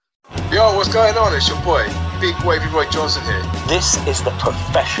Yo, what's going on? It's your boy, Big Wavy Roy Johnson here. This is the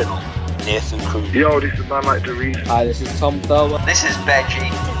professional Nathan Cruz. Yo, this is man like Darius. Hi, this is Tom Thurber. This is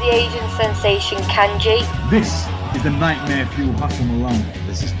Benji. This is the Asian sensation Kanji. This is the Nightmare Fuel Hassan Malone.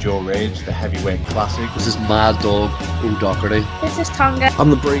 This is Joe Rage, the heavyweight classic. This is Mad Dog O'Doherty. This is Tonga.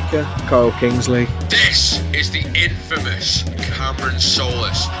 I'm the Breaker, Carl Kingsley. This is the infamous Cameron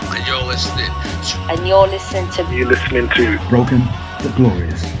Solis, and you're listening to Broken but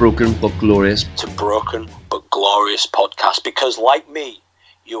Glorious. Broken but Glorious. To Broken but Glorious podcast, because like me,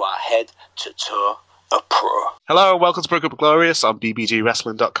 you are head to toe a pro. Hello, welcome to Broken but Glorious on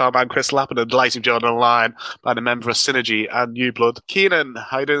bbgwrestling.com. I'm Chris Lappin, and delighted to be joined on the line by the member of Synergy and New Blood, Keenan.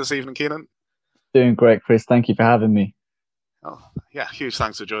 How you doing this evening, Keenan? Doing great, Chris. Thank you for having me. Oh, yeah, huge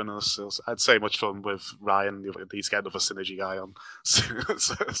thanks for joining us. I had so much fun with Ryan. He's getting another Synergy guy on.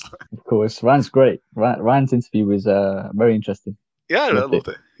 Of course, Ryan's great. Ryan's interview was very interesting. Yeah, I loved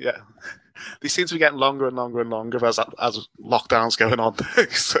it. Yeah. They seem to be getting longer and longer and longer as lockdown's going on.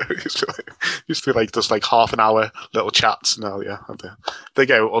 So used to be like just like half an hour little chats. Now, yeah, they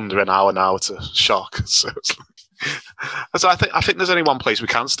go under an hour now. It's a shock. So I think there's only one place we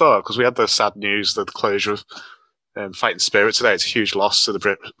can start, because we had the sad news that the closure of Fighting Spirit today. It's a huge loss to the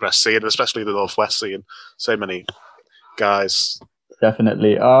British scene, and especially the Northwest scene. So many guys.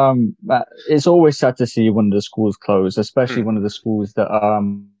 Definitely. It's always sad to see one of the schools close, especially one of the schools that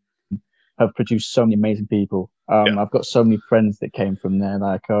have produced so many amazing people. I've got so many friends that came from there,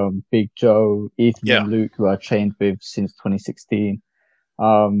 like Big Joe, Ethan, and Luke, who I trained with since 2016.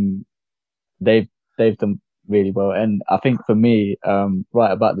 They've done really well, and I think for me,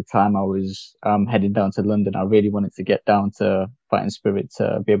 right about the time I was heading down to London, I really wanted to get down to Fighting Spirit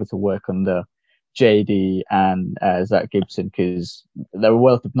to be able to work under JD and Zach Gibson, because they're a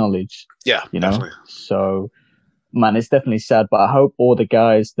wealth of knowledge. Yeah, you know. Definitely. So, man, it's definitely sad, but I hope all the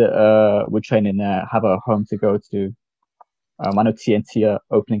guys that were training there have a home to go to. I know TNT are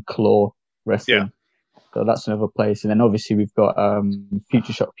opening Claw Wrestling, so that's another place. And then obviously we've got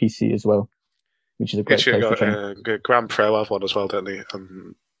Future Shock PC as well, which is a great place to train. Grand Pro have one as well, don't they?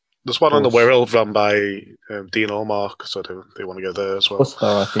 There's one on the Wirral run by Dean Allmark, so they want to go there as well.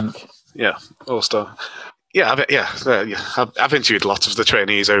 All-Star, I think. Yeah, All-Star. Yeah, I've interviewed lots of the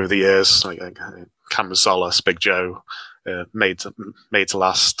trainees over the years, like Cameron Solis, Big Joe, Made to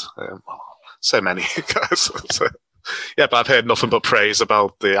Last, so many guys. But I've heard nothing but praise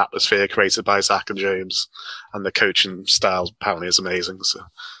about the atmosphere created by Zach and James, and the coaching style apparently is amazing. So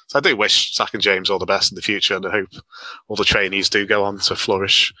I do wish Zach and James all the best in the future, and I hope all the trainees do go on to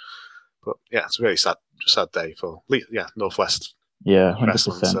flourish. But yeah, it's a really sad day for Northwest. Yeah, 100%.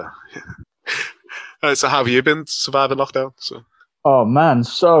 Wrestling. So how have you been surviving lockdown? Oh man,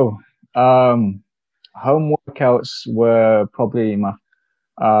 so home workouts were probably my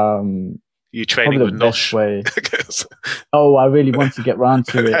you training with Nush? Way. Oh, I really want to get round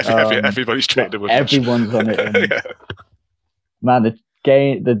to it. Everybody's training with Nush. Everyone's on it. And, man,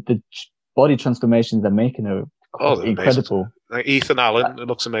 the body transformations they're making are incredible. Like Ethan Allen, it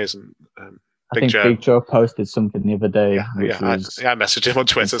looks amazing. Big Joe posted something the other day. I messaged him on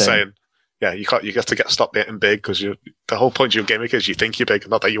Twitter saying, you got to stop getting big, because the whole point of your gimmick is you think you're big,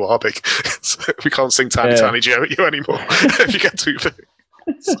 not that you are big. So we can't sing Tiny Joe at you anymore if you get too big.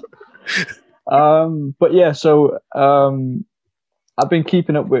 But yeah, so I've been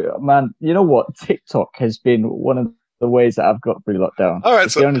keeping up with, man, you know what? TikTok has been one of the ways that I've got through lockdown. All right,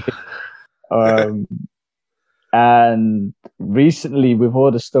 it's the only thing. And recently, with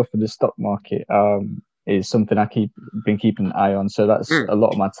all the stuff in the stock market, is something been keeping an eye on. So that's a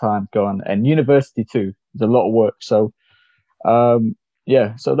lot of my time gone, and university too. There's a lot of work. So, so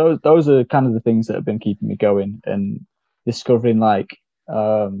those are kind of the things that have been keeping me going, and discovering like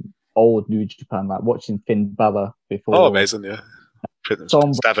old New Japan, like watching Finn Balor before. Oh, amazing! Yeah,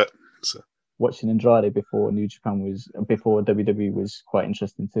 watching Andrade before WWE was quite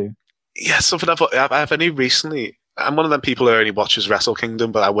interesting too. Yeah, something I've only recently. I'm one of them people who only watches Wrestle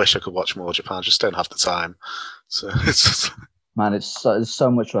Kingdom, but I wish I could watch more Japan. I just don't have the time. So it's just... Man, there's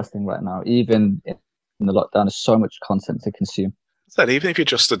so much wrestling right now. Even in the lockdown, there's so much content to consume. Even if you're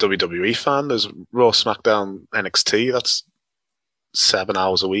just a WWE fan, there's Raw, SmackDown, NXT. That's 7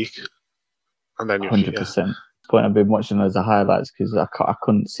 hours a week, and then 100%. Point I've been watching loads of highlights, because I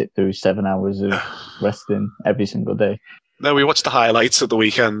couldn't sit through 7 hours of wrestling every single day. No, we watched the highlights at the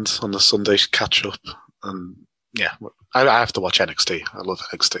weekend on the Sunday catch up, and I have to watch NXT. I love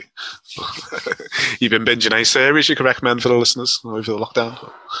NXT. You've been binging any series you can recommend for the listeners over the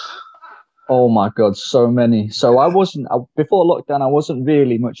lockdown? Oh my God, so many. So before lockdown, I wasn't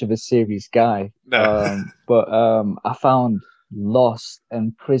really much of a series guy. No. But I found Lost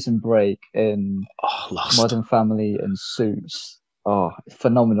and Prison Break and Lost. Modern Family and Suits. Oh, it's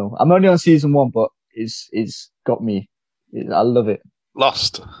phenomenal. I'm only on season 1, but it's got me. I love it.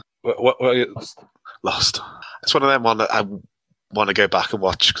 Lost. What Lost. It's one of them one that I want to go back and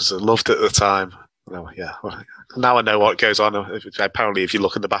watch because I loved it at the time. Yeah. Now I know what goes on. Apparently, if you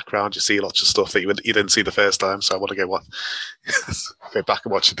look in the background, you see lots of stuff that you didn't see the first time. So I want to go back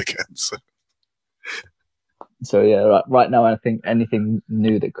and watch it again. So yeah, right now I think anything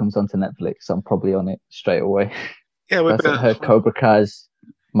new that comes onto Netflix, I'm probably on it straight away. Yeah, I heard Cobra Kai's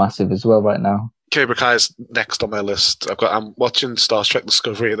massive as well right now. Cobra Kai's next on my list. I'm watching Star Trek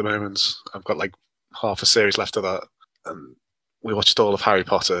Discovery at the moment. I've got like half a series left of that, and we watched all of Harry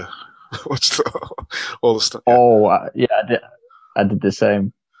Potter. Watched all the stuff. Yeah. I did the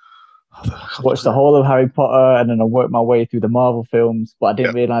same. Watched the whole of Harry Potter, and then I worked my way through the Marvel films, but I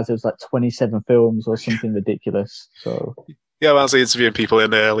didn't realize it was like 27 films or something ridiculous. So yeah, when I was interviewing people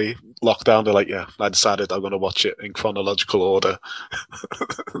in early lockdown, they're like, "Yeah, I decided I'm going to watch it in chronological order,"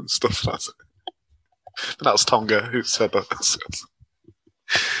 and stuff like that. And that was Tonga who said that.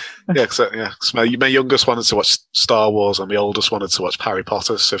 So my youngest wanted to watch Star Wars and my oldest wanted to watch Harry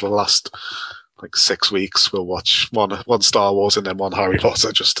Potter. So for the last like 6 weeks, we'll watch one Star Wars and then one Harry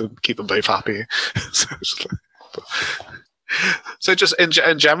Potter just to keep them both happy. So just in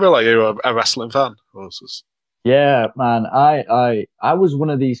general, are you a wrestling fan? Yeah, man. I was one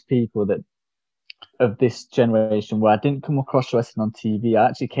of these people of this generation where I didn't come across wrestling on TV. I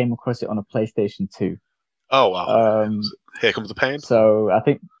actually came across it on a PlayStation 2. Oh wow! Here Comes the Pain. So I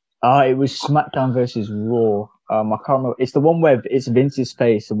think it was SmackDown versus Raw. I can't remember. It's the one where it's Vince's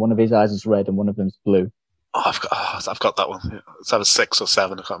face and one of his eyes is red and one of them's blue. Oh, I've got that one. Yeah. It's either 6 or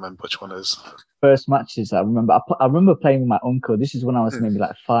 7. I can't remember which one it is. First matches I remember. I remember playing with my uncle. This is when I was maybe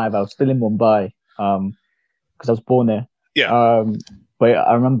like 5. I was still in Mumbai because I was born there. Yeah. But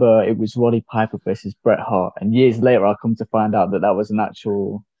I remember it was Roddy Piper versus Bret Hart, and years later I come to find out that was an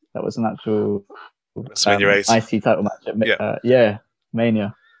actual IC title match at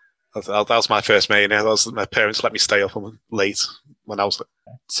Mania. That was my first Mania. My parents let me stay up late when I was like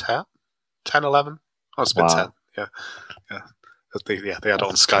 10, 11. I was about 10. Yeah. They had it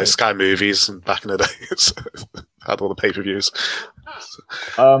on Sky Movies and back in the day. So had all the pay-per-views.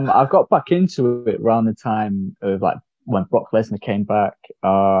 I got back into it around the time of like when Brock Lesnar came back.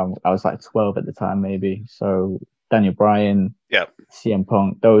 I was like 12 at the time, maybe. So Daniel Bryan, CM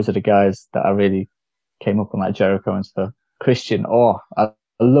Punk, those are the guys that I really came up on, like Jericho and stuff. Christian, I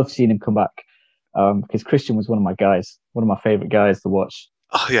love seeing him come back because Christian was one of my favorite guys to watch.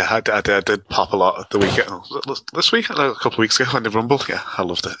 Oh yeah, I did pop a lot at the weekend. This weekend, a couple of weeks ago, on the Rumble. Yeah, I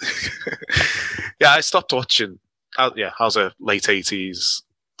loved it. Yeah, I stopped watching. I was a late 80s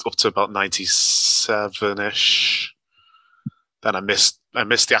up to about 97-ish. Then I missed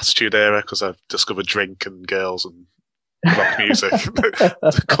the Attitude Era because I discovered drink and girls and rock music,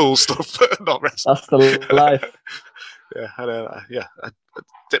 cool stuff, not wrestling. That's the life. I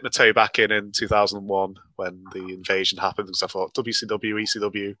dipped my toe back in 2001 when the invasion happened because I thought WCW,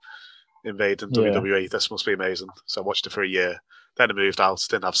 ECW invading WWE. This must be amazing. So I watched it for a year. Then I moved out,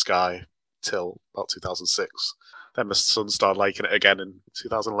 didn't have Sky till about 2006. Then my son started liking it again in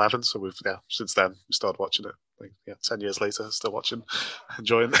 2011. So since then we started watching it. 10 years later, still watching,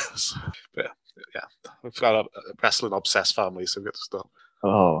 enjoying this. But we've got a wrestling obsessed family, so we get to start.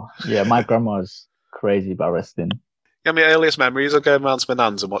 Oh yeah, my grandma's crazy about wrestling. Yeah, my earliest memories of going around to my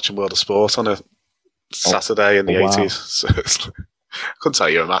nan's and watching World of Sport on a Saturday in the 80s. So I couldn't tell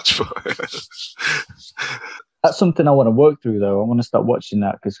you a match for it. That's something I want to work through, though. I want to start watching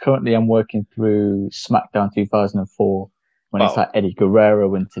that because currently I'm working through SmackDown 2004 when it's like Eddie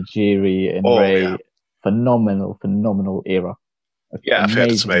Guerrero and Tajiri and Ray. Yeah. Phenomenal era. Yeah, I've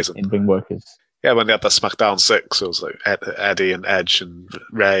heard it's amazing. In ring workers. Yeah, when they had the SmackDown 6, it was like Eddie and Edge and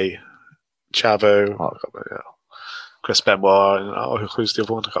Ray, Chavo, Chris Benoit, and who's the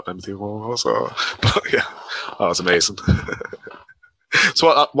other one? I can't remember the other one. But yeah, that was amazing.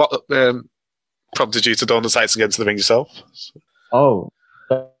 So what prompted you to don the tights and get into the ring yourself?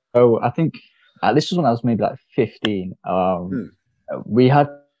 I think this was when I was maybe like 15. We had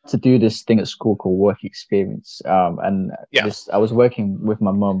to do this thing at school called work experience. I was working with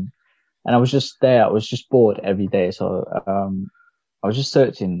my mum and I was just there. I was just bored every day. So I was just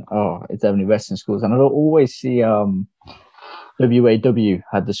searching, is there any wrestling schools? And I'd always see WAW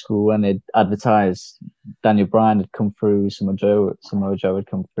had the school and they'd advertise. Daniel Bryan had come through, Samoa Joe had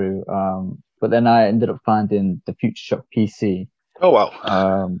come through. But then I ended up finding the Future Shock PC. Oh, wow.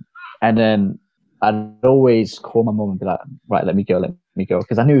 And then I'd always call my mum and be like, right, let me go. me go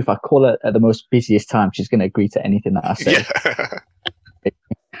because I knew if I call her at the most busiest time, she's going to agree to anything that I say.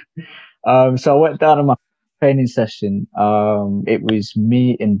 Yeah. So I went down on my training session. It was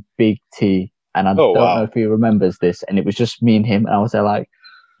me and Big T, and I don't know if he remembers this. And it was just me and him, and I was there like,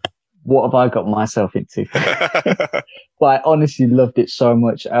 "What have I got myself into?" But I honestly loved it so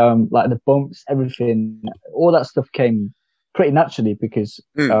much. Like the bumps, everything, all that stuff came pretty naturally because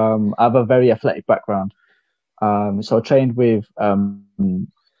I have a very athletic background. So I trained with the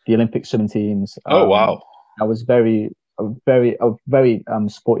Olympic swimming teams. Oh wow! I was a very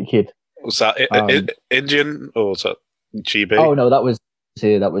sporty kid. Was that Indian or was that GB? Oh no, that was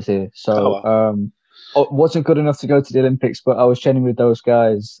here. So it wasn't good enough to go to the Olympics, but I was training with those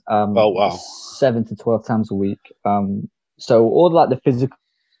guys. 7 to 12 times a week. So all like the physical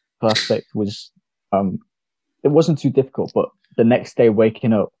aspect was, it wasn't too difficult, but the next day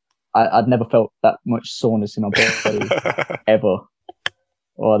waking up, I'd never felt that much soreness in my body ever.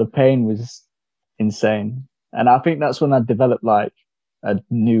 Or the pain was insane. And I think that's when I developed like a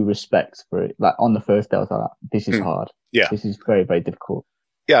new respect for it. Like on the first day, I was like, this is hard. Yeah. This is very, very difficult.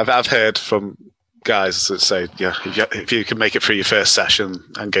 Yeah, I've heard from guys that say, yeah, if you can make it through your first session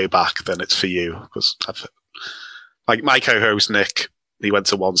and go back, then it's for you. Because like my co-host Nick, he went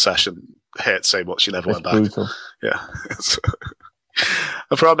to one session, hurt so much he never went back. Brutal. Yeah.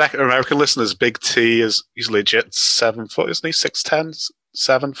 And for our American listeners, Big T he's legit 7 foot, isn't he? 6'10",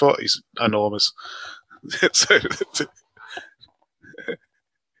 7 foot. He's enormous. So,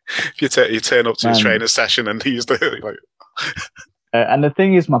 if you turn up to his training session and he's there, like. And the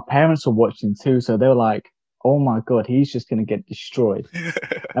thing is, my parents were watching too, so they were like, "Oh my god, he's just gonna get destroyed."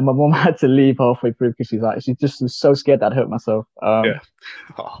 And my mum had to leave halfway through because she just was so scared that I'd hurt myself. But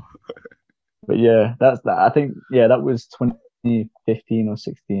yeah, that's that. I think that was 2015 or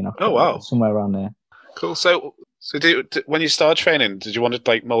 16. Oh wow, somewhere around there. Cool. So when you started training, did you want to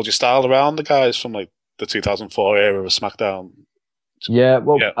like mold your style around the guys from like the 2004 era of SmackDown? Yeah,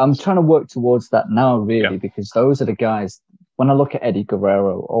 well, I'm trying to work towards that now, really, because those are the guys. When I look at Eddie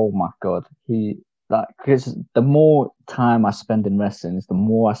Guerrero, oh my god, because the more time I spend in wrestling, the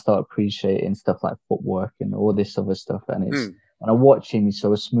more I start appreciating stuff like footwork and all this other stuff. And when I watch him, he's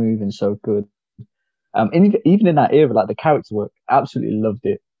so smooth and so good. And even in that era, like the character work, absolutely loved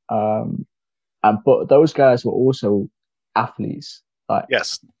it. But those guys were also athletes. Like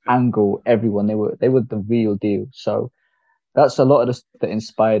Angle, everyone, they were the real deal. So that's a lot of the stuff that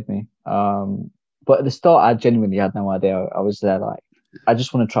inspired me. But at the start, I genuinely had no idea. I was there like, I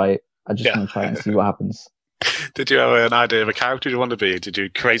just want to try it. I just want to try it and see what happens. Did you have an idea of a character you want to be? Did you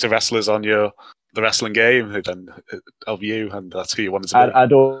create a wrestlers on the wrestling game of you, and that's who you wanted to be?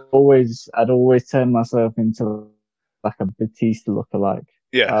 I'd always turn myself into like a Batista lookalike.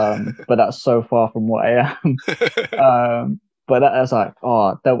 Yeah. But that's so far from what I am. But I was like,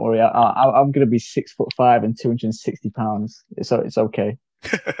 oh, don't worry, I'm going to be 6'5" and 260 pounds. So it's okay.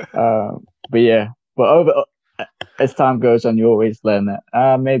 But as time goes on, you always learn that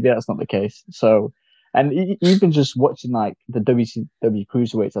maybe that's not the case. So, and even just watching like the WCW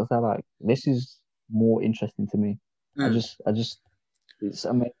cruiserweights, I was like, this is more interesting to me. I just, it's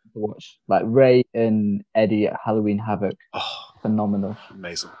amazing to watch. Like Ray and Eddie at Halloween Havoc, phenomenal,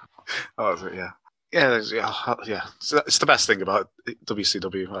 amazing. Oh yeah. Yeah. So it's the best thing about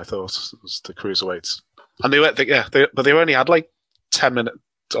WCW. I thought was the cruiserweights, and they only had like 10-minute.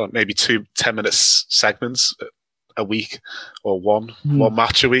 Or maybe 2 10-minute segments a week, or one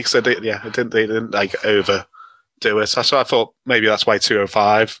match a week. So they didn't like overdo it. So I thought maybe that's why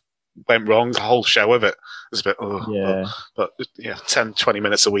 205 went wrong. The whole show of it was a bit, but 10-20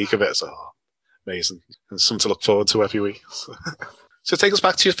 minutes a week of it. So amazing, and something to look forward to every week. So take us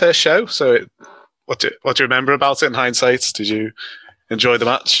back to your first show. So what do you remember about it in hindsight? Did you enjoy the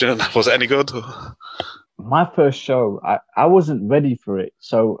match? Was it any good? My first show, I wasn't ready for it.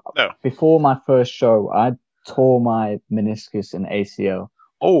 So before my first show, I tore my meniscus and ACL.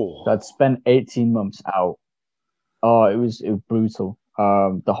 Oh. So I'd spent 18 months out. Oh, it was brutal.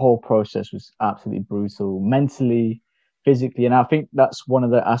 The whole process was absolutely brutal, mentally, physically. And I think that's one of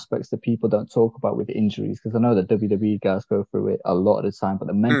the aspects that people don't talk about with injuries, because I know that WWE guys go through it a lot of the time, but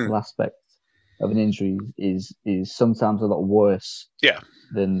the mental aspect of an injury is sometimes a lot worse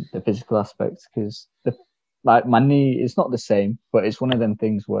than the physical aspects, because like my knee is not the same, but it's one of them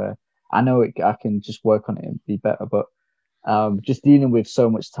things where I know I can just work on it and be better. But just dealing with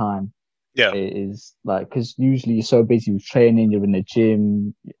so much time is like, because usually you're so busy with training, you're in the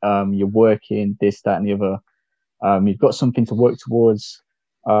gym, you're working this, that, and the other. You've got something to work towards.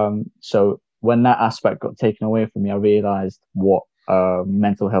 So when that aspect got taken away from me, I realized what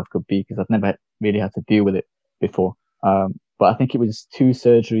mental health could be, because I've never really had to deal with it before. But but I think it was 2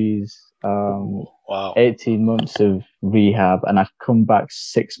 surgeries, Wow. 18 months of rehab, and I come back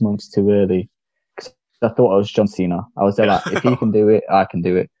 6 months too early because I thought I was John Cena. I was there like, if he can do it, I can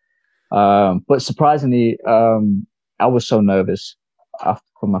do it. But surprisingly, I was so nervous after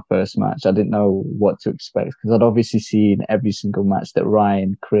my first match. I didn't know what to expect because I'd obviously seen every single match that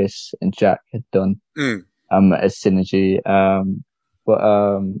Ryan, Chris, and Jack had done as Synergy.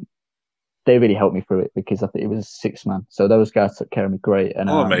 But they really helped me through it because I think it was a 6-man. So those guys took care of me great. And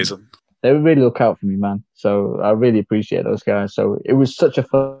amazing. They would really look out for me, man. So I really appreciate those guys. So it was such a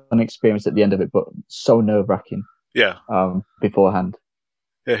fun experience at the end of it, but so nerve-wracking. Yeah. Beforehand.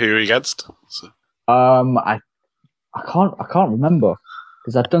 Yeah, who were you against? I can't remember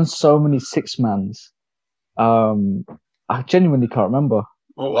because I've done so many 6-mans. I genuinely can't remember.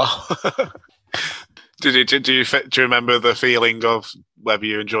 Oh wow! Do you remember the feeling of whether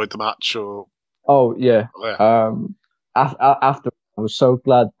you enjoyed the match or? Oh yeah. After I was so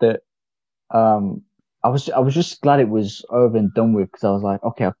glad that I was just glad it was over and done with because I was like,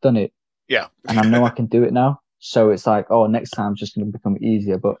 okay, I've done it. Yeah. And I know I can do it now. So it's like, oh, next time it's just going to become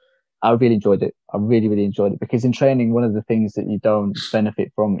easier. But I really enjoyed it. I really, really enjoyed it because in training, one of the things that you don't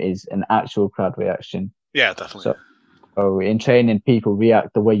benefit from is an actual crowd reaction. Yeah, definitely. So in training, people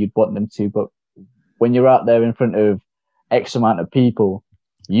react the way you'd want them to. But when you're out there in front of X amount of people,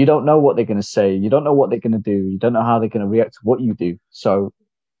 you don't know what they're going to say. You don't know what they're going to do. You don't know how they're going to react to what you do. So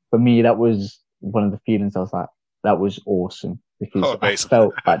for me, that was one of the feelings. I was like, that was awesome because I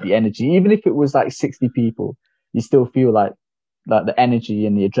felt like the energy, even if it was like 60 people, you still feel like the energy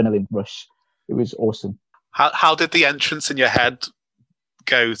and the adrenaline rush. It was awesome. How did the entrance in your head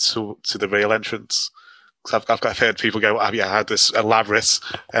go to the real entrance? Because I've heard people go, I had this elaborate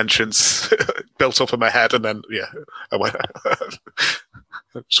entrance built up in my head, and then I went,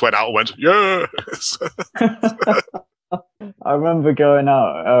 just went out and went, yes. I remember going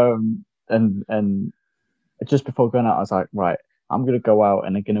out, and just before going out, I was like, right, I'm gonna go out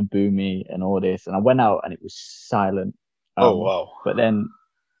and they're gonna boo me and all this. And I went out and it was silent. Oh wow! But then,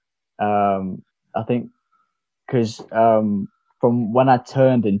 I think because from when I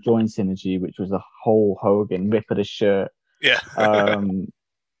turned and joined Synergy, which was a whole Hogan rip of the shirt. Yeah.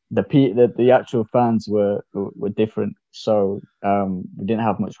 The actual fans were different, so we didn't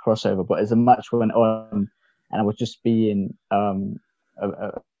have much crossover. But as the match went on, and I was just being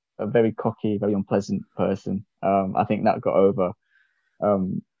a very cocky, very unpleasant person, I think that got over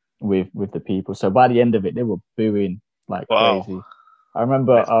with the people. So by the end of it, they were booing like crazy. I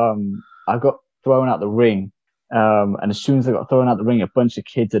remember I got thrown out the ring. And as soon as I got thrown out the ring, a bunch of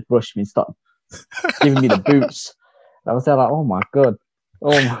kids had rushed me and started giving me the boots. I was there like, oh my God.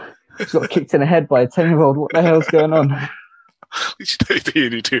 Just got kicked in the head by a 10-year-old. What the hell's going on? You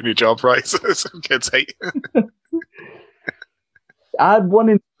need to do your job right. Some kids hate you. I had one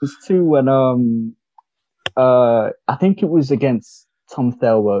instance too when I think it was against Tom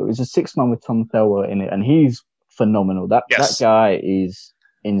Thelwell. It was a 6-man with Tom Thelwell in it, and he's phenomenal. That guy is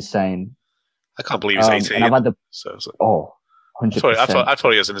insane. I can't believe he's 18. And I've had 100%. I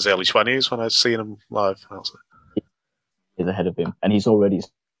thought he was in his early 20s when I'd seen him live. He's ahead of him, and he's already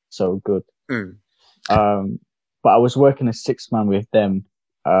so good. But I was working a 6-man with them,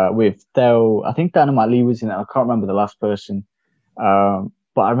 with Thel. I think Dynamite Lee was in it. I can't remember the last person. But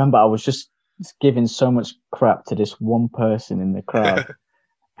I remember I was just giving so much crap to this one person in the crowd,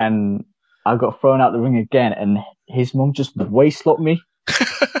 and I got thrown out the ring again, and his mum just waist locked me.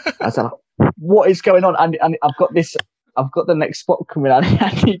 I was like, what is going on? And I've got the next spot coming. I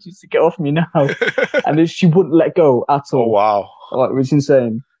need you to get off me now. And then she wouldn't let go at all. Oh, wow. Oh, it was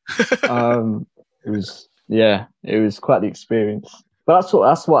insane. It was quite the experience. But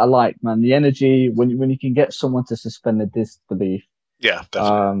that's what I like, man. The energy, when you can get someone to suspend their disbelief,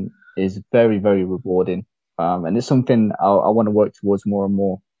 definitely. Is very, very rewarding. And it's something I want to work towards more and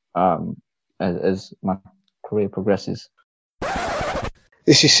more as my career progresses.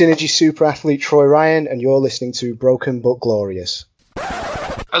 This is Synergy super athlete Troy Ryan, and you're listening to Broken But Glorious.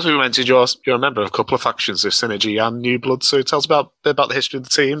 As we mentioned, you're a member of a couple of factions of Synergy and New Blood. So tell us a bit about the history of the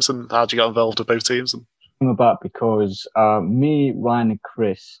teams and how you got involved with both teams. About because me, Ryan,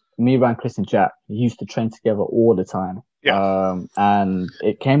 Chris, and Jack used to train together all the time. Yeah. And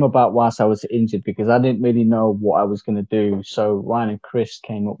it came about whilst I was injured because I didn't really know what I was going to do. So Ryan and Chris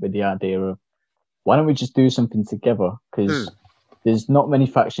came up with the idea of, why don't we just do something together? Because there's not many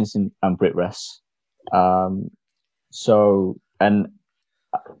factions in BritWres.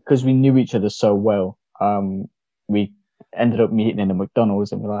 Because we knew each other so well, we ended up meeting in a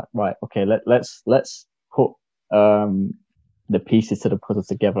McDonald's, and we're like, right, okay, let's put the pieces to the puzzle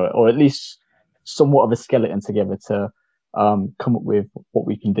together, or at least somewhat of a skeleton together to come up with what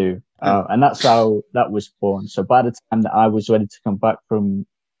we can do. And that's how that was born. So by the time that I was ready to come back from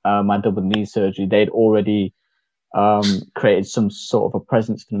my double knee surgery, they'd already created some sort of a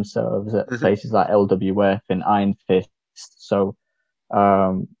presence for themselves at places like LWF and Iron Fist. So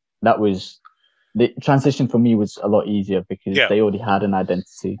that was the transition for me was a lot easier because they already had an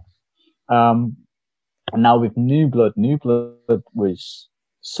identity. And now with New Blood was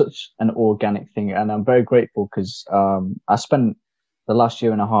such an organic thing, and I'm very grateful because I spent the last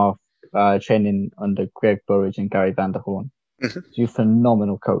year and a half training under Greg Burridge and Gary Vanderhorn. Two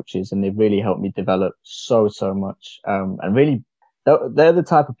phenomenal coaches, and they've really helped me develop so much. And really, they're the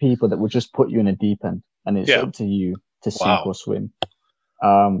type of people that will just put you in a deep end, and it's up to you to sink or swim.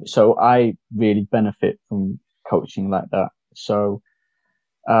 So I really benefit from coaching like that. So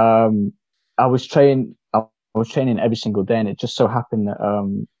I was training every single day, and it just so happened that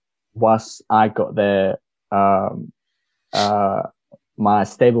whilst I got there, my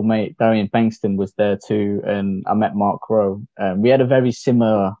stablemate Darian Bankston was there too, and I met Mark Rowe. We had a very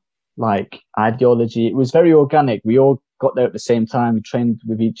similar ideology. It was very organic. We all got there at the same time. We trained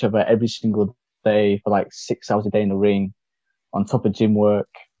with each other every single day for 6 hours a day in the ring, on top of gym work.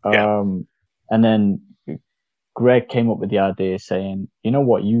 And then Greg came up with the idea, saying, "You know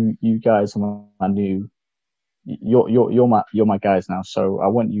what? You guys are my new. You're my guys now. So I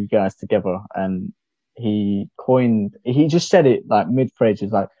want you guys together." And he just said it mid-phrase.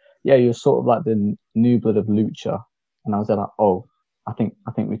 He's like, "Yeah, you're sort of like the New Blood of Lucha." And I was like, "Oh, I think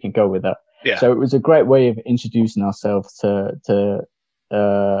we can go with that." Yeah. So it was a great way of introducing ourselves to the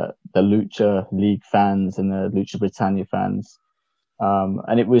Lucha League fans and the Lucha Britannia fans.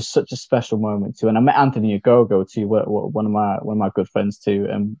 And it was such a special moment too. And I met Anthony Ogogo too, one of my good friends too.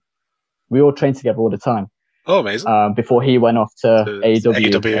 And we all trained together all the time. Oh, amazing. Before he went off to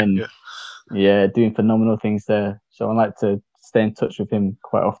AEW and doing phenomenal things there. So I like to stay in touch with him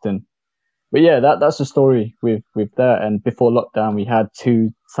quite often. But yeah, that's the story with that. And before lockdown, we had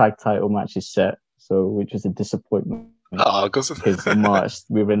 2 tag title matches set, which was a disappointment. Oh, because in March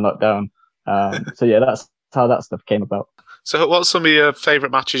we were in lockdown. So yeah, that's how that stuff came about. So what's some of your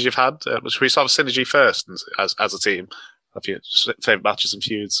favourite matches you've had? Should we start with Synergy first as a team? Have you favourite matches and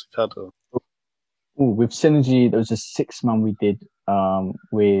feuds you've had? With Synergy, there was a 6-man we did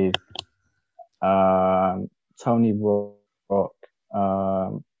with Tony Rock,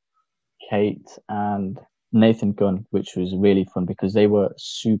 Kate, and Nathan Gunn, which was really fun because they were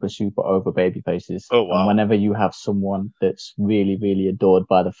super over baby faces. Oh, wow. And whenever you have someone that's really adored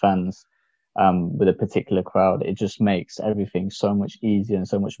by the fans, with a particular crowd, it just makes everything so much easier and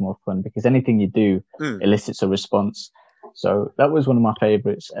so much more fun because anything you do elicits a response. So that was one of my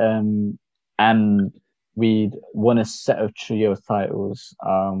favorites. And we'd won a set of trio titles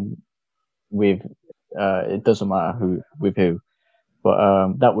with it doesn't matter who,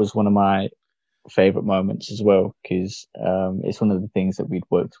 but that was one of my favorite moments as well because it's one of the things that we'd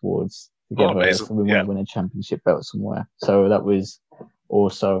worked towards together. So we want to win a championship belt somewhere. So that was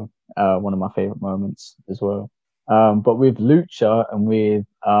also one of my favorite moments as well. But with Lucha and with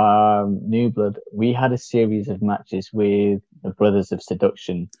New Blood, we had a series of matches with the Brothers of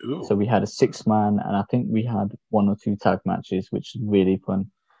Seduction. Ooh. So we had a 6-man, and I think we had 1 or 2 tag matches, which was really fun.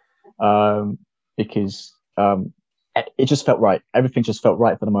 Because it just felt right. Everything just felt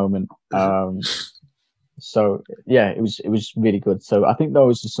right for the moment. So yeah, it was really good. So I think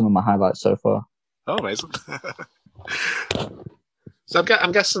those are some of my highlights so far. Oh, amazing. So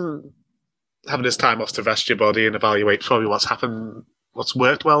I'm guessing having this time off to rest your body and evaluate probably what's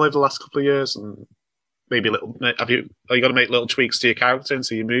worked well over the last couple of years, and maybe are you going to make little tweaks to your character and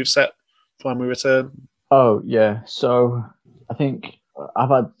to your moveset for when we return? Oh yeah. So I think I've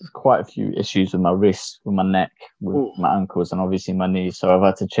had quite a few issues with my wrists, with my neck, with my ankles, and obviously my knees. So I've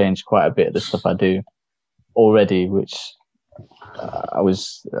had to change quite a bit of the stuff I do already, which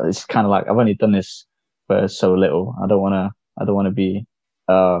it's kind of like I've only done this for so little. I don't want to be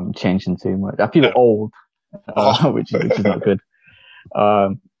changing too much. I feel old, which is not good.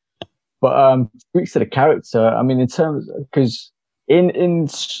 But tweaks to the character. I mean, in terms because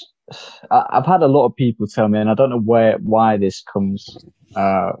I've had a lot of people tell me, and I don't know why this comes,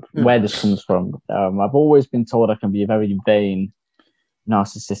 where this comes from. I've always been told I can be a very vain,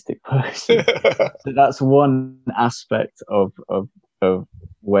 narcissistic person. So that's one aspect of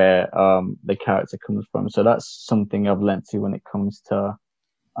where the character comes from. So that's something I've learnt to when it comes to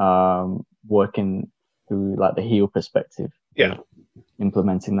working through the heel perspective. Yeah,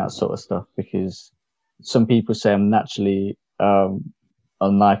 implementing that sort of stuff, because some people say I'm naturally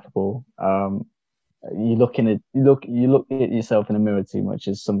unlikable. You look at yourself in the mirror too much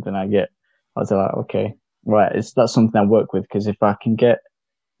is something I get. I was like, okay, right, that's something I work with, because if I can get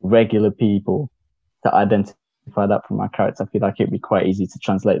regular people to identify that from my character, I feel like it'd be quite easy to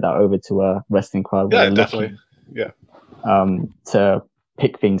translate that over to a wrethling crowd. Yeah, definitely. To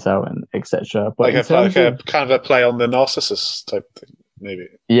pick things out and etc. But like a kind of a play on the Narcissus type thing, maybe.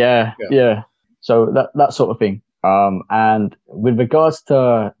 Yeah. So that sort of thing. And with regards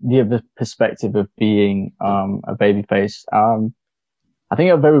to the other perspective of being a babyface, I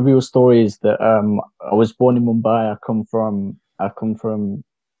think a very real story is that I was born in Mumbai. I come from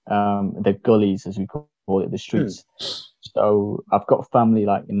the gullies, as we call it, the streets. So I've got family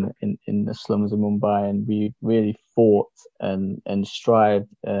like in the slums of Mumbai, and we really fought and strived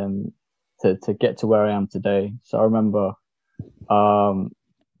to get to where I am today. So I remember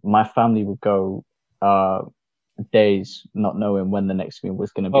my family would go days not knowing when the next meal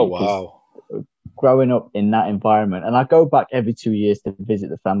was going to be. Oh, wow. Growing up in that environment, and I go back every 2 years to visit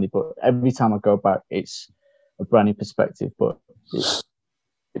the family, but every time I go back, it's a brand new perspective. But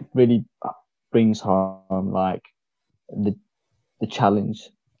it really brings home like the challenge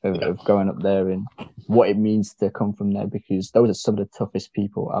of growing up there and what it means to come from there, because those are some of the toughest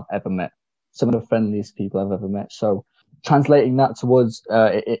people I've ever met, some of the friendliest people I've ever met. So translating that towards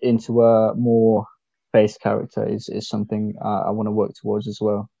into a more face character is something I want to work towards as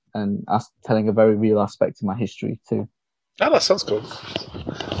well, and telling a very real aspect of my history too. Oh, that sounds cool. Do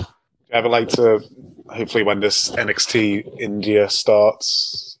you ever like to, hopefully when this NXT India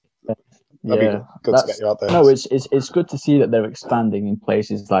starts, that'd be good to get you out there. No, it's good to see that they're expanding in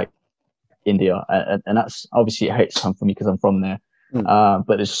places like India, and that's obviously it hits home for me because I'm from there.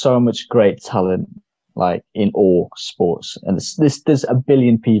 But there's so much great talent like in all sports, and there's a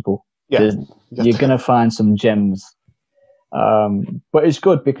billion people. Yeah, you're gonna find some gems. But it's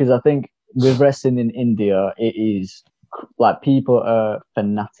good because I think with wrestling in India, it is like people are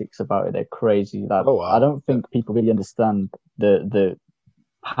fanatics about it. They're crazy. Like, I don't think people really understand the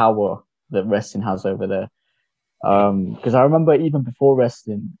power that wrestling has over there. Because I remember even before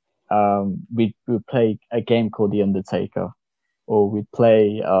wrestling, we would play a game called The Undertaker, or we'd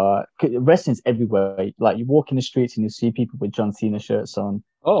play wrestling's everywhere. Like you walk in the streets and you see people with John Cena shirts on.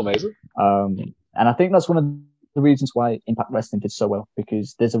 Oh, amazing! And I think that's one of the reasons why Impact Wrestling did so well,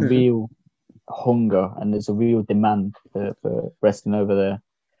 because there's a real hunger and there's a real demand for wrestling over there.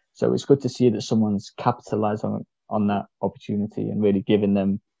 So it's good to see that someone's capitalized on that opportunity and really giving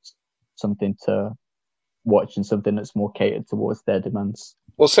them something to watch and something that's more catered towards their demands.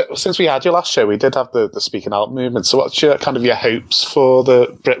 Well, since we had your last show, we did have the Speaking Out movement. So what's your hopes for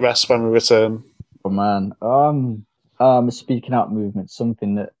the Brit Rest when we return? Oh man, Speaking Out movement,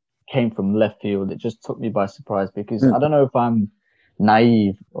 something that came from left field. It just took me by surprise because I don't know if I'm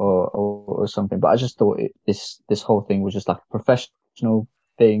naive or something, but I just thought this whole thing was just like a professional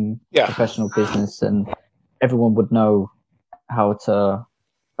thing, professional business, and everyone would know how to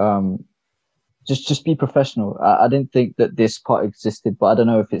just be professional. I didn't think that this part existed, but I don't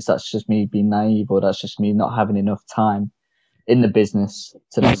know if that's just me being naive or that's just me not having enough time in the business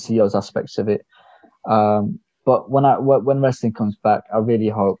to not see those aspects of it. But when wrestling comes back, I really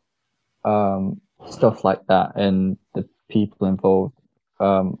hope stuff like that and the people involved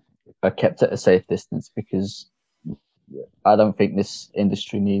are kept at a safe distance, because I don't think this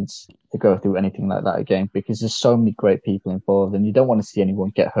industry needs to go through anything like that again, because there's so many great people involved and you don't want to see anyone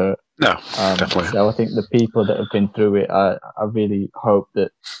get hurt. No, definitely. So I think the people that have been through it, I really hope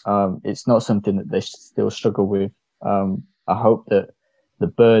that it's not something that they still struggle with. I hope that the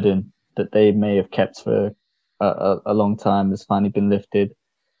burden that they may have kept for a long time has finally been lifted,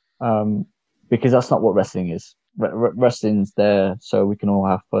 because that's not what wrestling is. Wrestling's there so we can all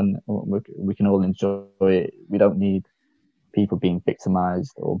have fun, we can all enjoy it. We don't need people being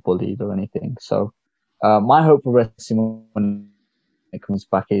victimized or bullied or anything. So my hope for wrestling when it comes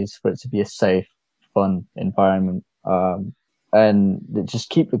back is for it to be a safe, fun environment, and just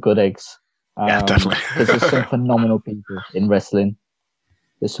keep the good eggs. Definitely. Because there's some phenomenal people in wrestling.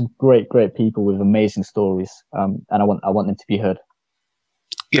 There's some great people with amazing stories, and I want them to be heard.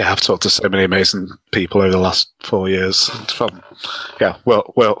 Yeah, I've talked to so many amazing people over the last 4 years, from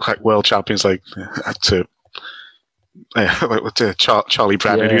world champions to Charlie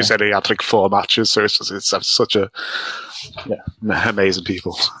Brennan, who said he had 4 matches. So it's such a amazing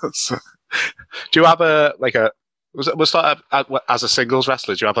people. Do you have was that as a singles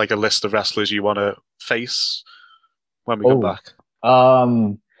wrestler? Do you have a list of wrestlers you want to face when we come back?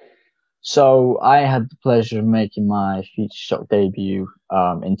 So I had the pleasure of making my Feature Shock debut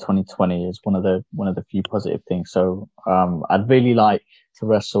in 2020 as one of the few positive things. So I'd really like to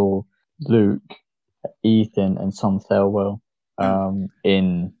wrestle Luke, Ethan, and Tom Thelwell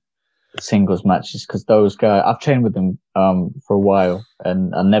in singles matches, because those guys, I've trained with them for a while,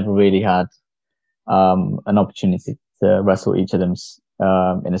 and I never really had an opportunity to wrestle each of them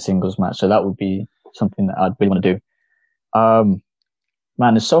in a singles match. So that would be something that I'd really want to do.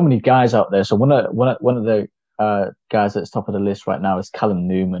 Man, there's so many guys out there. So one of the guys that's top of the list right now is Callum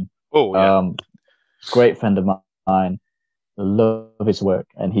Newman. Oh, yeah. Great friend of mine. I love his work,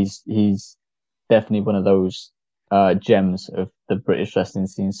 and he's definitely one of those gems of the British wrestling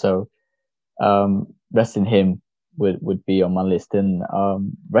scene. So wrestling him would be on my list, and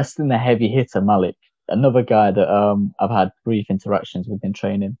wrestling the heavy hitter Malik, another guy that I've had brief interactions with in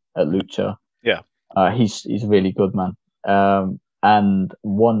training at Lucha. Yeah, he's really good, man. And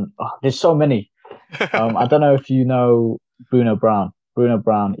there's so many. I don't know if you know Bruno Brown. Bruno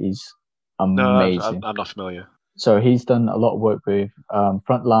Brown is amazing. No, I'm not familiar. So he's done a lot of work with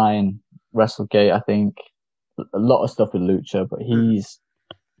Frontline, WrestleGate, I think, a lot of stuff with Lucha, but he's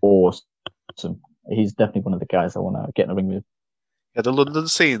awesome. He's definitely one of the guys I want to get in the ring with. Yeah, the London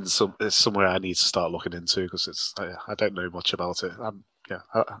scene is somewhere I need to start looking into, because I don't know much about it.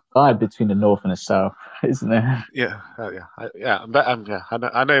 Between the north and the south, isn't there? Yeah.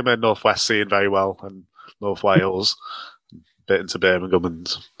 I know my northwest scene very well, and North Wales, a bit into Birmingham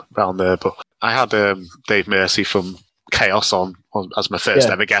and around there. But I had Dave Mercy from Chaos on as my first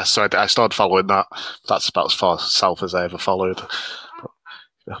ever guest, so I started following that. That's about as far south as I ever followed.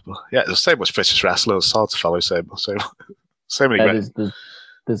 But there's so much British wrestling. It's hard to follow so many.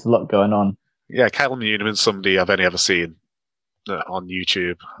 There's a lot going on. Yeah, Callum Newman's somebody I've only ever seen on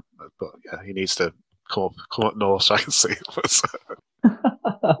YouTube, but yeah, he needs to come up north so I can see him.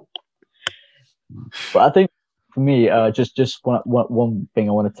 But I think for me, just one thing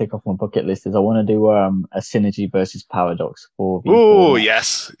I want to take off my bucket list is I want to do a Synergy versus Paradox for. Oh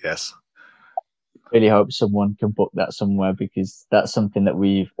yes. Really hope someone can book that somewhere, because that's something that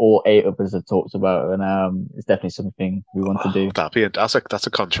all 8 of us have talked about, and it's definitely something we want to do. That's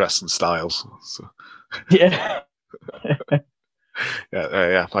a contrast in styles. So. Yeah.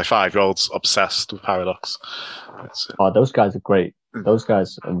 Yeah. My 5-year-old's obsessed with Paradox. Those guys are great. Those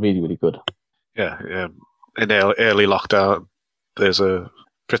guys are really, really good. Yeah. In early lockdown, there's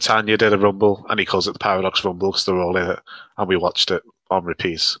Britannia did a Rumble, and he calls it the Paradox Rumble because they're all in it, and we watched it on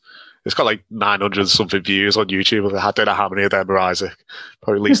repeat. It's got like 900 something views on YouTube. I don't know how many of them are Isaac.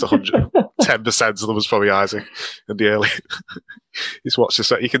 Probably at least 100. 10% of them was probably Isaac in the early. He's watched this.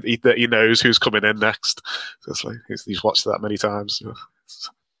 He knows who's coming in next. So it's like he's watched it that many times.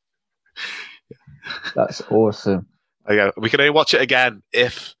 That's awesome. Yeah, we can only watch it again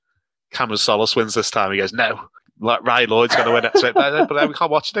if Cameron Solis wins this time. He goes, no, Ryan Lloyd's going to win it. So, but then we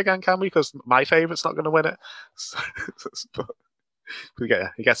can't watch it again, can we? Because my favourite's not going to win it.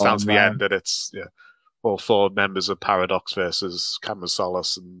 It gets down to the end, and it's all 4 members of Paradox versus Cameron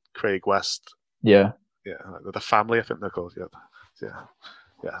Solis and Craig West. Yeah, the family, I think they're called. Yeah.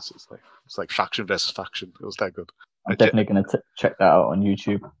 So it's like faction versus faction. It was that good. I'm definitely going to check that out on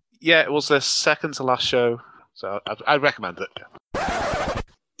YouTube. Yeah, it was the second to last show, so I recommend it. Yeah.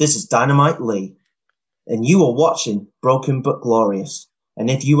 This is Dynamite Lee, and you are watching Broken But Glorious. And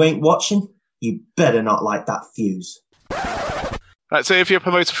if you ain't watching, you better not light that fuse. Right, so if you're a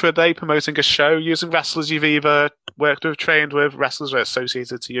promoter for a day, promoting a show, using wrestlers you've either worked with, trained with, wrestlers who are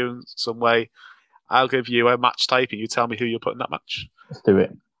associated to you in some way, I'll give you a match type and you tell me who you'll put in that match. Let's do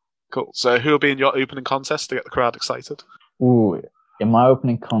it. Cool. So who will be in your opening contest to get the crowd excited? Ooh, in my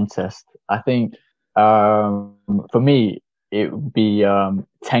opening contest, I think for me, it would be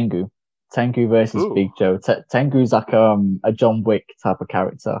Tengu. Tengu versus Big Joe. Tengu's like a John Wick type of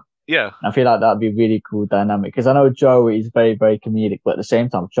character. Yeah. And I feel like that'd be a really cool dynamic, because I know Joe is very, very comedic, but at the same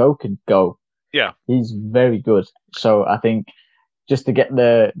time, Joe can go. Yeah. He's very good. So I think just to get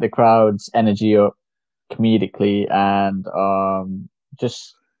the crowd's energy up comedically and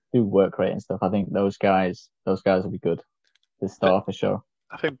just do work rate and stuff, I think those guys will be good to start off a show.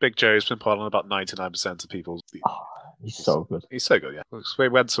 I think Big Joe's been put on about 99% of people. Oh, he's so good. He's so good, yeah. We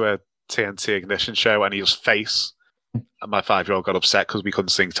went to a TNT Ignition show and he was face. And my 5-year-old got upset because we couldn't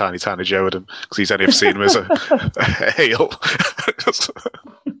sing Tiny Tiny Joe with him because he's only ever seen him as a heel.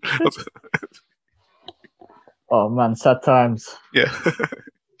 Oh man, sad times. Yeah.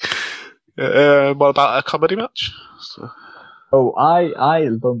 What about a comedy match? Oh, I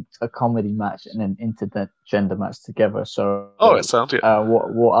lumped a comedy match and an intergender match together. So it sounds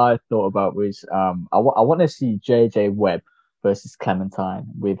what I thought about was I want to see JJ Webb versus Clementine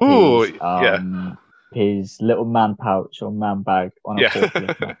with his little man pouch or man bag on a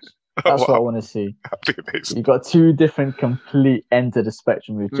forklift match. That's what I want to see. You've got 2 different complete ends of the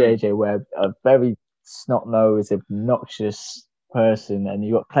spectrum with JJ Webb, a very snot-nosed, obnoxious person, and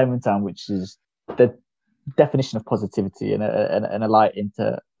you got Clementine, which is the definition of positivity and a light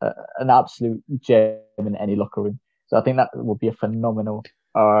into an absolute gem in any locker room. So I think that would be a phenomenal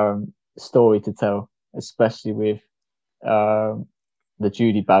story to tell, especially with the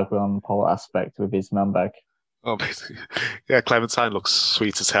Judy background Paul aspect with his man bag. Oh, basically. Yeah, Clementine looks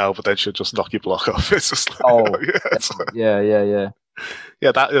sweet as hell, but then she'll just knock your block off. It's just like, yeah.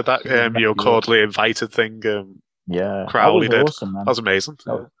 Yeah, that your cordially invited thing. Crowley that was did. awesome, man. That was amazing.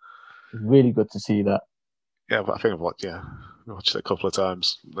 That was really good to see that. Yeah, but I think I watched it a couple of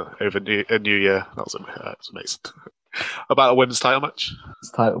times over New Year. That was amazing. About a women's title match.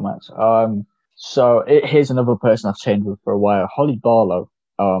 So here's another person I've trained with for a while, Holly Barlow.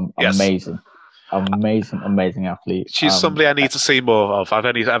 Yes. Amazing athlete. She's somebody I need to see more of.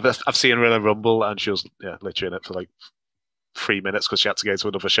 I've seen her in a Rumble, and she was literally in it for like 3 minutes because she had to go to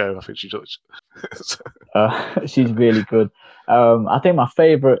another show. I think she does. She's really good. I think my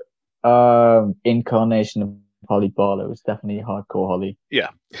favorite incarnation of Holly Barlow was definitely Hardcore Holly. Yeah.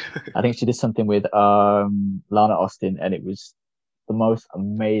 I think she did something with Lana Austin, and it was the most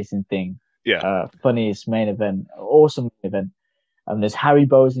amazing thing. Yeah. Funniest main event, awesome main event. There's Harry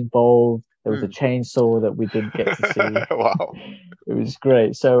Bowes involved. There was a chainsaw that we didn't get to see. Wow. It was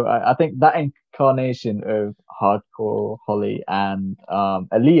great. So I think that incarnation of Hardcore Holly and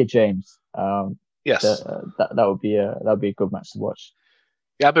Aaliyah James. Yes. That would be a good match to watch.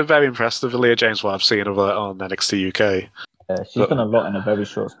 Yeah, I've been very impressed with Aaliyah James. What I've seen of her on NXT UK. She's done a lot in a very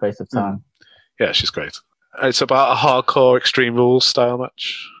short space of time. Yeah, she's great. It's about a hardcore Extreme Rules style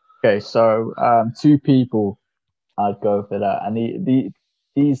match. Okay, so 2 people I'd go for that, and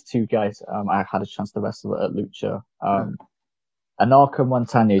these 2 guys I had a chance to wrestle at Lucha. Anarco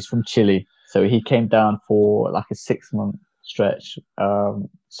Montaño is from Chile, so he came down for like a 6-month stretch.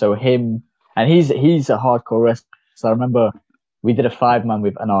 So him, and he's a hardcore wrestler. So I remember we did a 5-man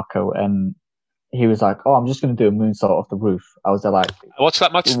with Anarco, and he was like, "Oh, I'm just going to do a moonsault off the roof." I was there like, I watched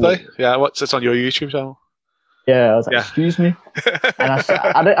that match today. Yeah, it's on your YouTube channel. Yeah, I was like, "Excuse me," and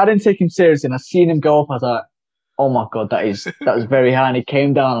I didn't take him seriously. And I seen him go up. I was like, "Oh my god, that was very high." And he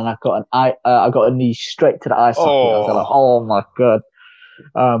came down, and I got a knee straight to the eye socket. I was like, "Oh my god!"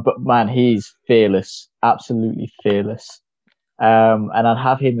 But man, he's fearless, absolutely fearless. And I'd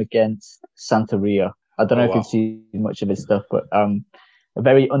have him against Santeria. I don't know if you've seen much of his stuff, but a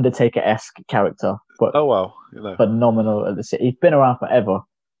very Undertaker-esque character, but phenomenal at the city. He's been around forever.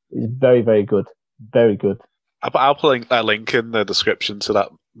 He's very, very good, very good. I'll put a link in the description to that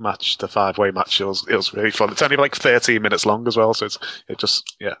match, the 5-way match. It was really fun. It's only like 13 minutes long as well, so it's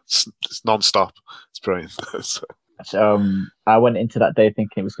non-stop. It's brilliant. I went into that day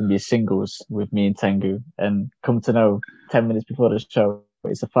thinking it was going to be a singles with me and Tengu, and come to know 10 minutes before the show,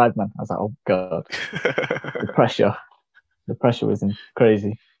 it's a 5-man. I was like, oh god, the pressure was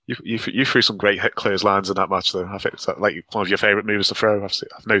crazy. You threw some great hit clotheslines in that match, though. I think it's like one of your favourite moves to throw.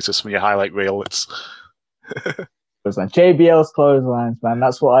 I've noticed from your highlight reel. It's JBL's clotheslines, man.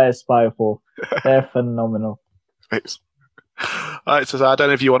 That's what I aspire for. They're phenomenal. Thanks. All right, so I don't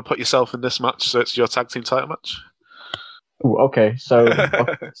know if you want to put yourself in this match. So it's your tag team title match. Ooh, okay, so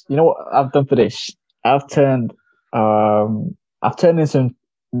you know what I've done for this? I've turned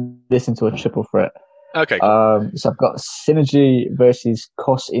this into a triple threat. Okay. So I've got Synergy versus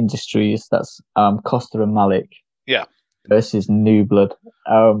Cost Industries. That's Costa and Malik. Yeah. Versus New Blood.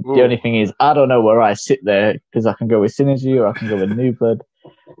 The only thing is, I don't know where I sit there because I can go with Synergy or I can go with New Blood.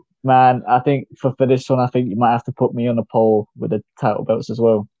 Man, I think for this one, I think you might have to put me on a pole with the title belts as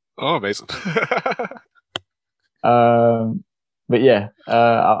well. Oh, amazing. But yeah,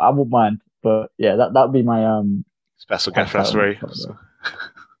 I wouldn't mind. But yeah, that'd be my special guest referee.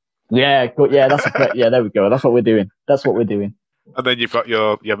 Yeah, good. Yeah, there we go. That's what we're doing. And then you've got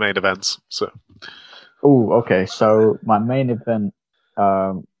your main events. So. Oh, okay. So my main event,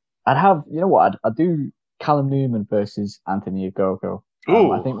 I'd have, you know what? I'd do Callum Newman versus Anthony Ogogo.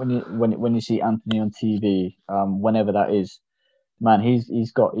 I think when you see Anthony on TV, whenever that is, man,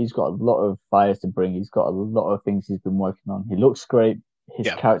 he's got a lot of fires to bring. He's got a lot of things he's been working on. He looks great. His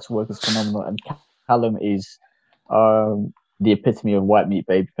character work is phenomenal, and Callum is the epitome of white meat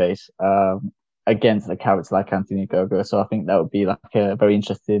babyface against a character like Anthony Ogogo. So I think that would be like a very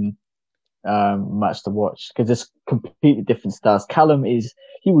interesting match to watch because there's completely different styles. Callum he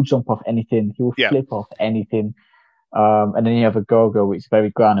will jump off anything. He will flip off anything. And then you have Ogogo, which is very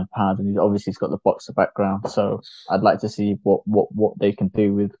ground and pound, and he's got the boxer background. So I'd like to see what they can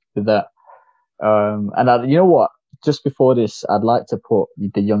do with that. And you know what? Just before this, I'd like to put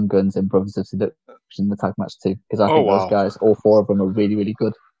the Young Guns and Brothers of Seduction in the tag match too, because I think those guys, all 4 of them, are really, really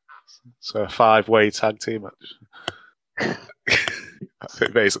good. So a 5-way tag team match.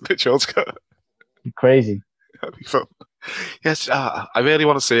 Amazing. Mitchell's got Crazy. that'd be fun. Yes, I really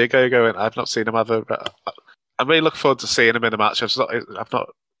want to see a go-go, and I've not seen him ever. I'm really looking forward to seeing him in a match. I've not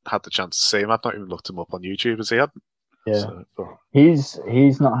had the chance to see him. I've not even looked him up on YouTube. Has he had? Yeah,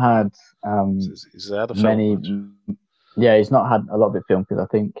 he's not had Is there the many. film? Yeah, he's not had a lot of it filmed because I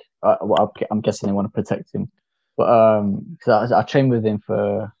think I'm guessing they want to protect him. But because I trained with him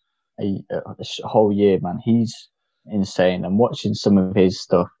for a whole year, man, he's insane. I'm watching some of his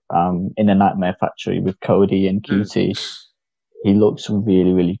stuff in the Nightmare Factory with Cody and QT. He looks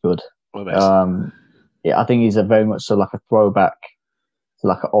really, really good. Yeah, I think he's a very much so like a throwback to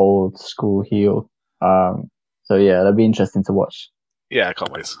like an old school heel. So yeah, that'd be interesting to watch. Yeah, I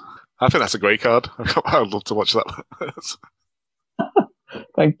can't wait. I think that's a great card. I'd love to watch that.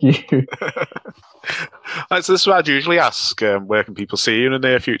 Thank you. Right, so this is what I'd usually ask. Where can people see you in the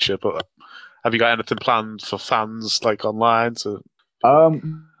near future? But have you got anything planned for fans, like online?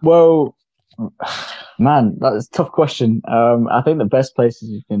 Well, man, that's a tough question. I think the best places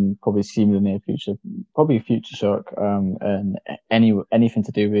you can probably see me in the near future, probably Future Shock, and anything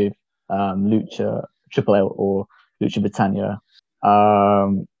to do with Lucha Triple L or Lucha Britannia.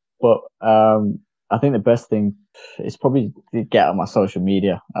 But I think the best thing is probably to get on my social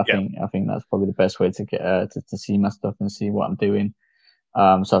media. I think that's probably the best way to get to see my stuff and see what I'm doing.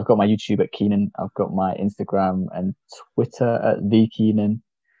 So I've got my YouTube at Keenan. I've got my Instagram and Twitter at the Keenan,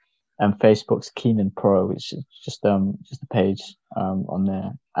 and Facebook's Keenan Pro, which is just a page on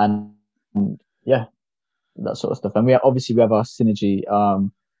there. And yeah, that sort of stuff. And we have our Synergy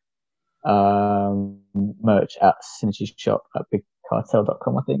merch at Synergy Shop at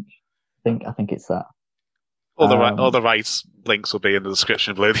BigCartel.com. I think it's that. All the right links will be in the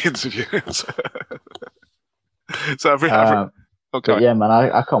description below the interview. So okay. But yeah, man,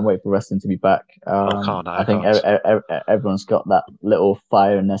 I can't wait for wrestling to be back. I think everyone's got that little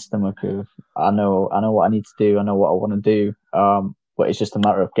fire in their stomach of I know what I need to do, I know what I want to do. But it's just a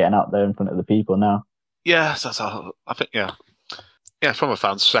matter of getting out there in front of the people now. Yeah, that's all. I think yeah, from a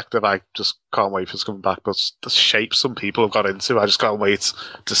fan's perspective, I just can't wait for it coming back. But the shape some people have got into, I just can't wait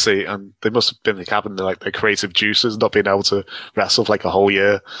to see. And they must have been like having their creative juices, not being able to wrestle for like a whole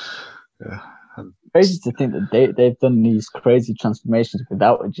year. Yeah. Crazy to think that they've done these crazy transformations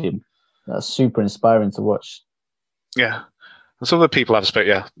without a gym. That's super inspiring to watch. Yeah, and some of the people I've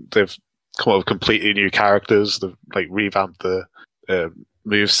spoken, they've come up with completely new characters. They've like revamped the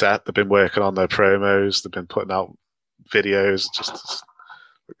move set. They've been working on their promos. They've been putting out videos. Just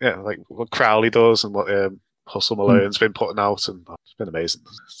like what Crowley does and what Hustle Malone's been putting out, and it's been amazing.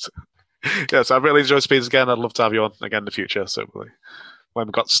 So I've really enjoyed speaking again. I'd love to have you on again in the future. So when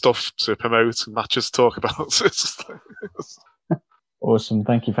we've got stuff to promote and matches to talk about. Awesome.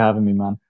 Thank you for having me, man.